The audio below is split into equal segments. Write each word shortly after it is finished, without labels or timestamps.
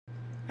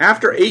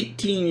After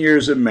 18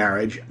 years of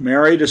marriage,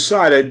 Mary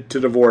decided to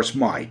divorce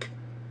Mike.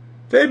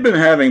 They'd been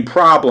having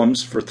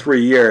problems for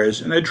 3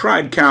 years and had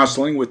tried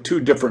counseling with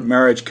 2 different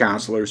marriage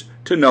counselors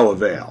to no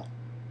avail.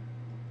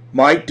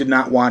 Mike did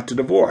not want to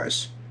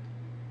divorce.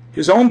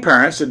 His own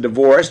parents had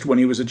divorced when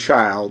he was a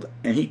child,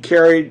 and he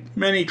carried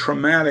many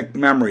traumatic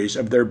memories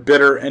of their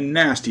bitter and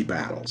nasty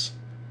battles.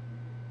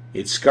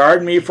 "It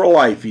scarred me for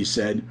life," he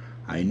said.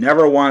 "I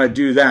never want to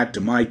do that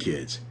to my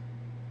kids."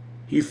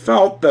 He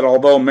felt that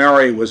although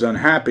Mary was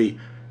unhappy,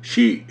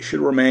 she should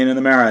remain in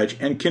the marriage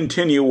and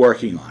continue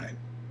working on it.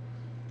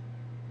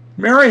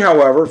 Mary,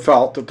 however,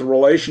 felt that the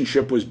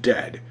relationship was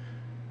dead.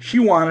 She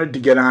wanted to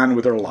get on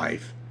with her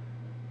life.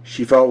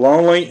 She felt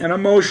lonely and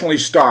emotionally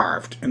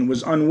starved and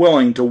was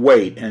unwilling to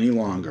wait any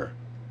longer.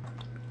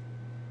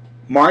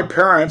 "My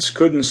parents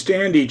couldn't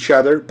stand each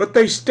other, but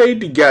they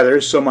stayed together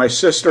so my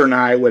sister and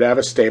I would have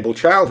a stable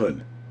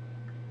childhood.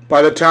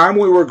 By the time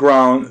we were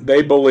grown,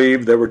 they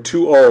believed they were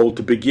too old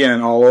to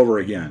begin all over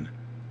again.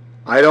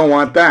 I don't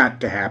want that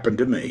to happen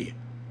to me."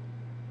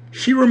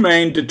 She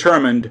remained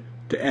determined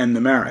to end the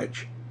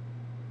marriage.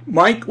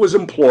 Mike was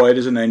employed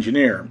as an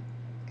engineer.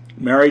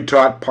 Mary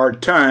taught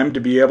part-time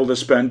to be able to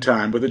spend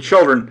time with the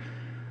children,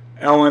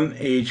 Ellen,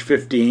 age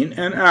 15,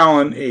 and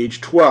Alan,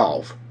 age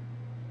 12.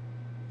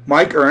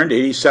 Mike earned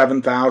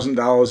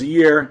 $87,000 a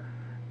year.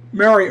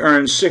 Mary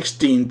earned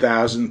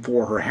 $16,000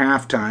 for her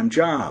half-time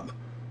job.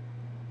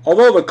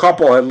 Although the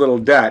couple had little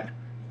debt,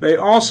 they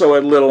also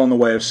had little in the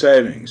way of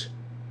savings.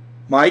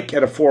 Mike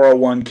had a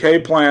 401k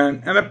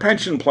plan and a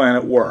pension plan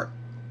at work.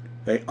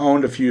 They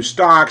owned a few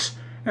stocks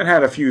and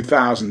had a few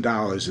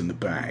 $1,000s in the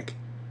bank.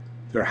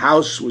 Their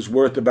house was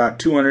worth about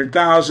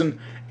 $200,000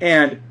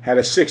 and had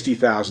a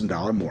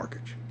 $60,000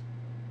 mortgage.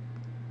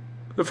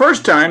 The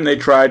first time they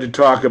tried to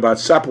talk about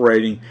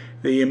separating,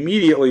 they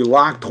immediately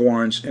locked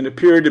horns and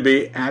appeared to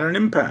be at an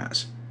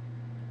impasse.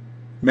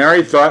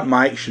 Mary thought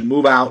Mike should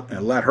move out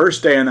and let her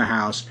stay in the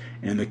house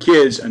and the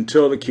kids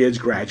until the kids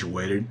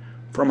graduated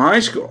from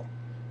high school.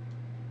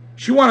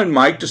 She wanted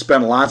Mike to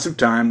spend lots of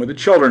time with the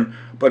children,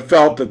 but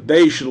felt that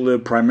they should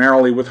live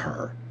primarily with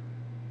her.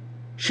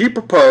 She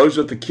proposed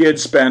that the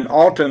kids spend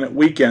alternate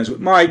weekends with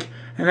Mike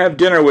and have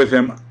dinner with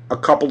him a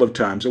couple of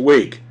times a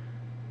week.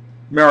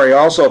 Mary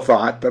also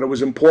thought that it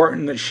was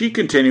important that she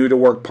continue to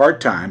work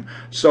part-time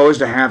so as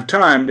to have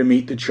time to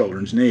meet the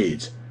children's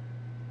needs.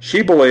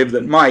 She believed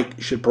that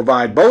Mike should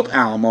provide both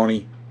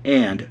alimony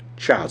and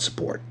child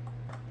support.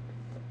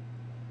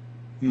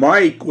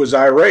 Mike was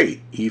irate.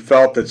 He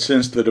felt that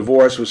since the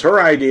divorce was her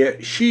idea,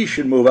 she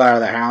should move out of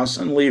the house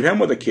and leave him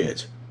with the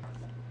kids.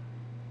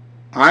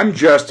 "I'm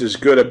just as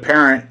good a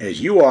parent as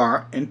you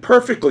are and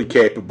perfectly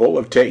capable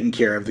of taking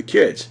care of the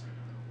kids.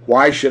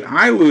 Why should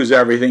I lose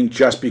everything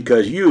just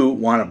because you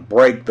want to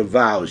break the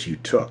vows you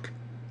took?"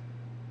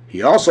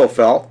 He also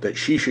felt that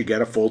she should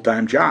get a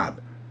full-time job.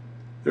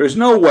 "There is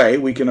no way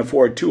we can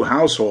afford 2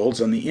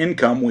 households on the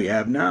income we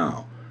have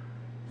now.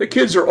 The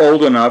kids are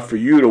old enough for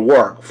you to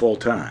work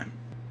full-time."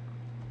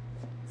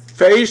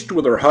 Faced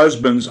with her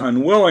husband's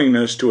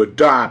unwillingness to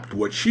adopt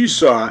what she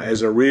saw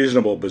as a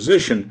reasonable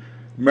position,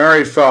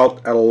 Mary felt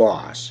at a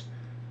loss.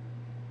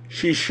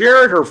 She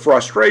shared her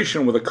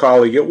frustration with a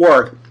colleague at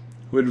work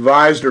who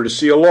advised her to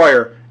see a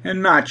lawyer,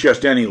 and not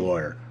just any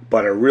lawyer,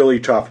 but a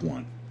really tough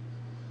one.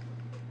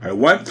 "I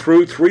went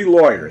through 3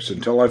 lawyers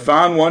until I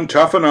found one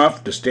tough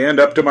enough to stand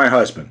up to my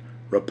husband,"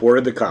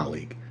 reported the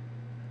colleague.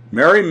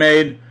 Mary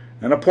made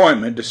an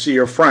appointment to see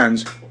her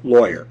friend's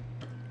lawyer.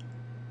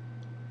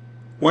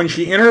 When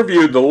she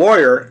interviewed the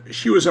lawyer,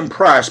 she was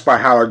impressed by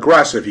how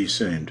aggressive he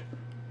seemed.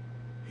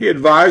 He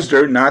advised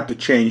her not to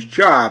change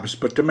jobs,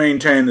 but to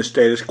maintain the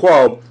status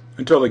quo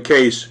until the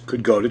case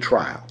could go to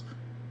trial.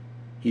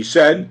 He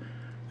said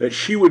that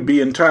she would be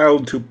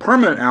entitled to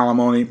permanent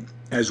alimony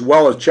as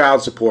well as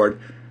child support,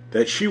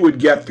 that she would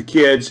get the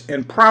kids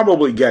and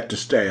probably get to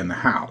stay in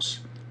the house.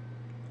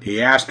 He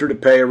asked her to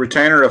pay a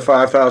retainer of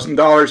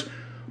 $5,000,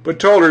 but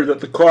told her that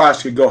the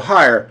cost could go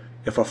higher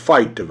if a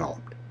fight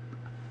developed.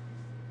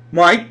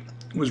 Mike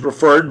was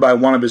referred by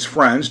one of his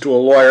friends to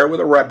a lawyer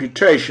with a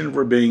reputation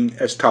for being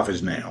as tough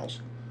as nails.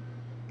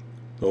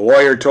 The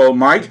lawyer told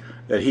Mike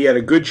that he had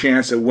a good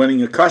chance of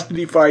winning a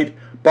custody fight,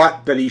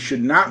 but that he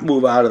should not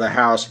move out of the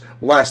house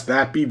lest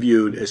that be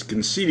viewed as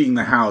conceding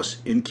the house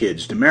and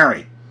kids to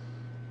Mary.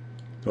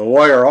 The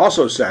lawyer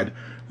also said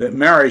that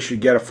Mary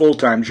should get a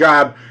full-time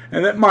job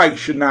and that Mike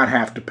should not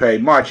have to pay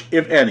much,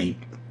 if any,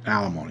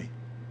 alimony.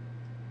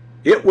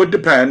 It would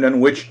depend on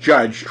which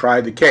judge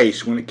tried the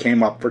case when it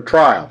came up for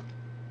trial.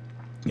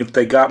 If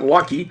they got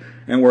lucky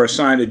and were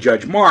assigned to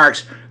Judge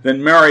Marks,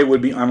 then Mary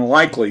would be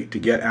unlikely to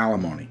get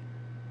alimony.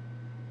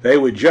 They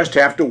would just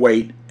have to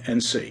wait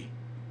and see.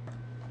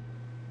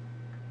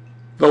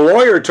 The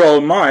lawyer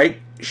told Mike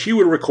she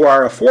would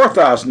require a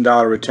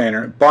 $4,000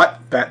 retainer, but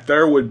that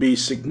there would be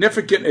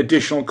significant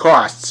additional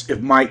costs if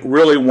Mike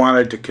really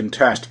wanted to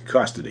contest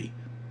custody.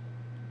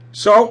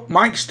 So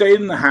Mike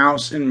stayed in the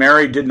house and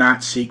Mary did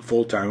not seek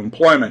full-time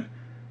employment.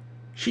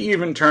 She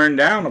even turned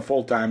down a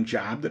full-time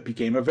job that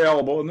became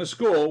available in the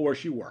school where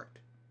she worked.